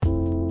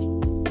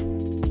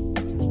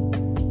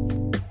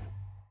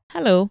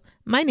Hello,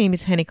 my name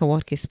is Henika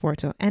Watkis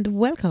Porto, and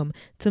welcome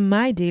to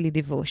My Daily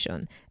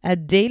Devotion, a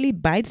daily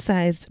bite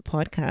sized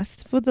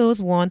podcast for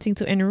those wanting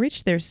to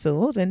enrich their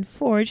souls and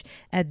forge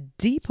a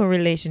deeper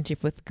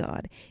relationship with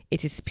God.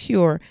 It is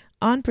pure,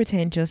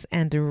 unpretentious,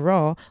 and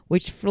raw,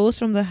 which flows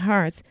from the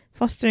heart,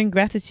 fostering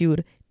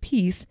gratitude,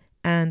 peace,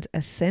 and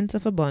a sense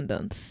of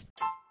abundance.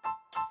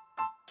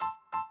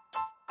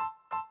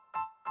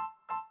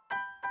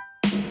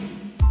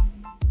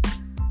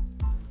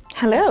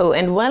 Hello,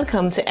 and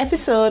welcome to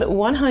episode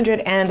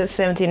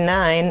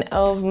 179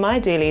 of My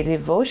Daily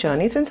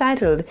Devotion. It's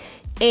entitled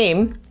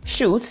Aim,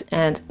 Shoot,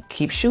 and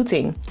Keep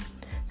Shooting.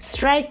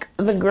 Strike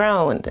the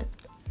ground.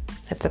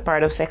 That's a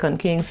part of 2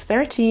 Kings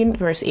 13,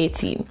 verse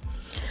 18.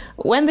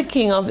 When the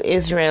king of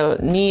Israel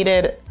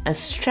needed a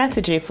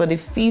strategy for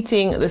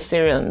defeating the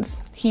Syrians,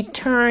 he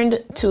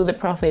turned to the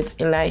prophet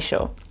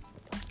Elisha,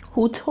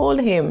 who told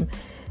him,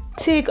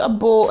 "Take a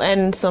bow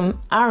and some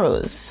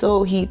arrows."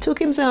 So he took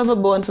himself a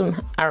bow and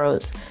some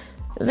arrows.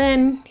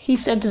 Then he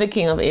said to the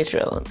king of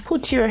Israel,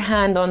 "Put your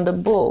hand on the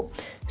bow."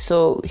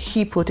 So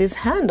he put his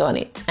hand on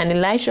it, and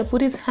Elisha put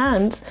his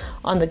hands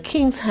on the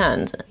king's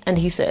hands, and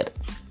he said,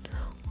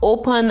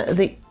 "Open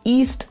the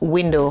east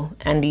window,"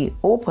 and he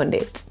opened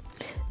it.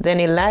 Then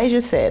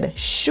Elijah said,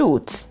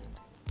 "Shoot,"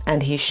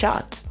 and he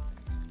shot.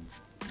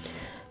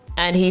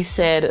 And he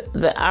said,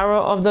 "The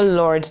arrow of the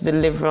Lord's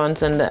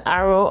deliverance and the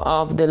arrow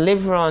of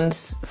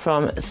deliverance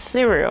from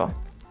Syria.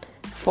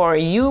 For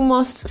you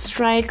must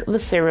strike the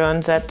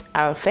Syrians at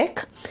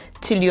Aphek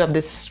till you have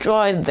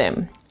destroyed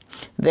them."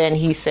 Then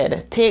he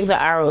said, "Take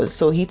the arrows."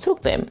 So he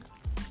took them.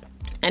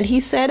 And he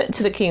said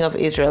to the king of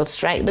Israel,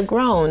 "Strike the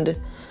ground."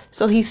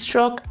 So he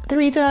struck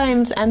 3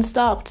 times and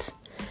stopped.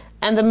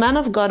 And the man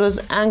of God was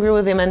angry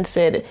with him and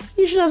said,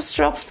 "You should have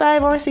struck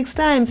 5 or 6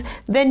 times.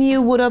 Then you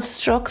would have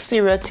struck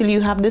Syria till you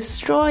have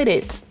destroyed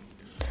it.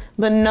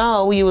 But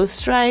now you will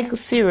strike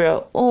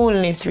Syria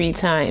only 3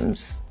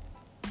 times.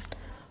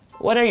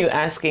 What are you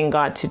asking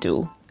God to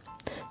do?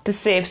 To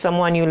save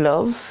someone you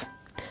love?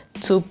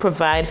 To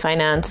provide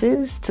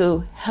finances?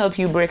 To help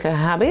you break a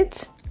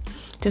habit?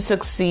 To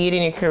succeed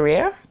in your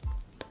career?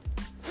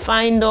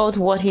 Find out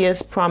what He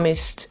has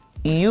promised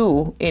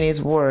you in His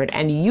word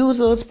and use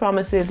those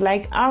promises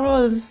like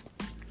arrows.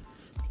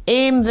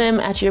 Aim them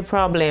at your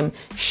problem.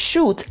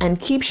 Shoot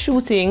and keep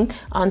shooting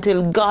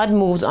until God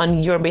moves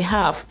on your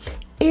behalf.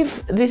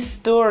 If this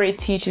story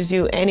teaches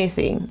you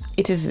anything,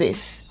 it is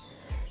this: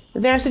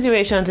 there are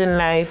situations in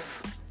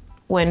life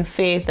when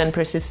faith and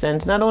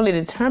persistence not only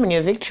determine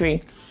your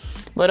victory,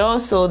 but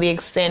also the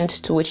extent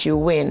to which you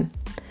win.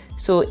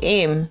 So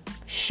aim,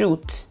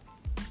 shoot,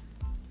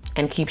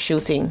 and keep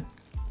shooting.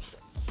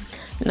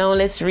 Now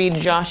let's read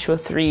Joshua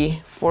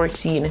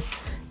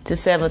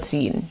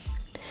 3:14-17.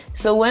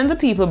 So when the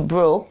people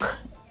broke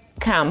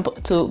camp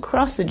to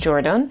cross the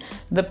Jordan,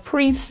 the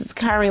priests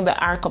carrying the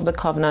Ark of the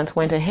Covenant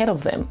went ahead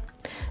of them.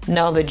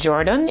 Now the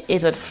Jordan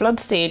is at flood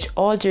stage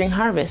all during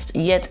harvest,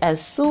 yet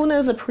as soon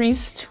as the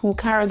priests who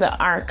carried the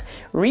Ark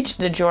reached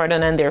the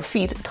Jordan and their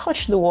feet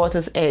touched the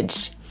water's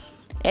edge,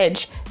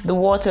 the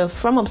water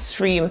from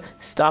upstream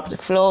stopped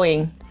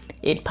flowing.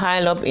 It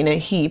piled up in a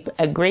heap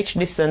a great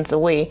distance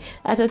away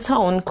at a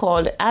town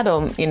called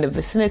Adam in the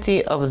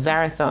vicinity of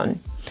Zarethan,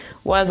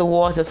 while the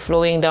water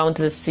flowing down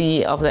to the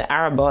Sea of the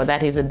Arabah,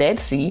 that is the Dead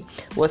Sea,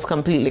 was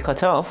completely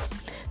cut off.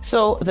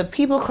 So the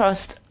people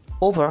crossed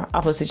over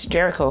opposite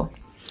Jericho.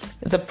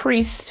 The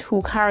priest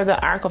who carried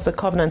the Ark of the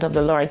Covenant of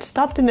the Lord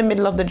stopped in the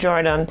middle of the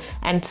Jordan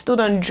and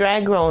stood on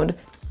dry ground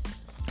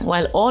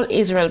while all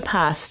Israel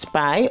passed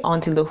by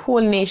until the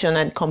whole nation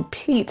had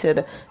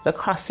completed the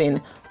crossing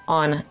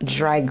on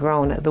dry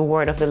ground. The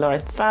word of the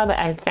Lord. Father,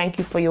 I thank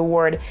you for your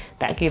word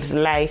that gives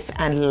life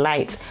and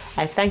light.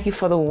 I thank you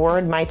for the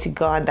word, mighty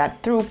God,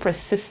 that through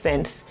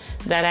persistence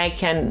that I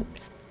can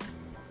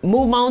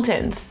move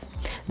mountains.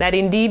 That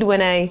indeed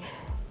when I,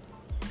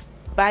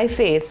 by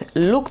faith,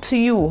 look to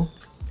you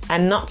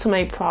and not to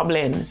my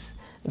problems,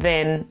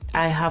 then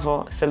I have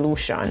a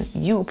solution.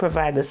 You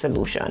provide the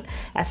solution.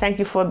 I thank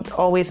you for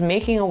always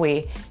making a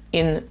way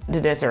in the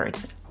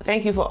desert.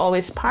 Thank you for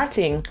always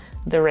parting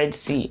the Red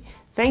Sea.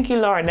 Thank you,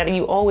 Lord, that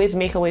you always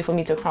make a way for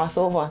me to cross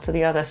over to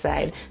the other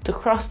side, to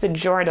cross the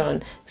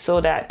Jordan, so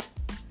that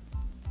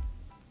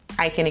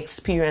I can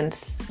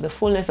experience the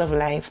fullness of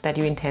life that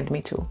you intend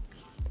me to.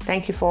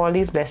 Thank you for all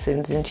these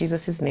blessings. In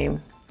Jesus'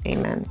 name,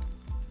 amen.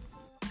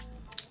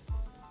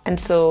 And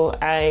so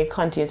I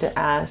continue to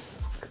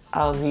ask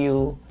of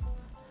you,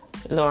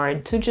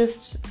 Lord, to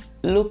just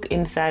look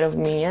inside of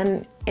me,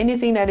 and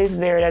anything that is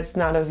there that's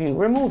not of you,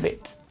 remove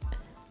it,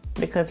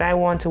 because I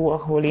want to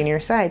walk holy in your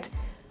sight.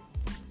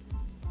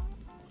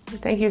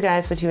 Thank you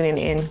guys for tuning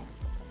in.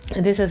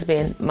 This has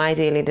been My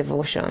Daily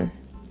Devotion.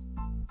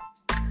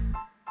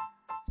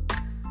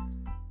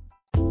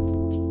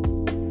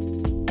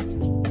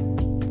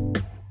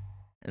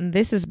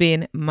 This has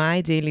been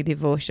My Daily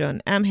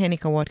Devotion. I'm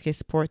Henika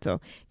Watkis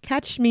Porto.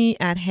 Catch me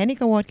at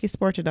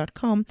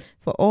henikawatkisporto.com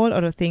for all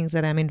other things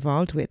that I'm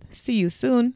involved with. See you soon.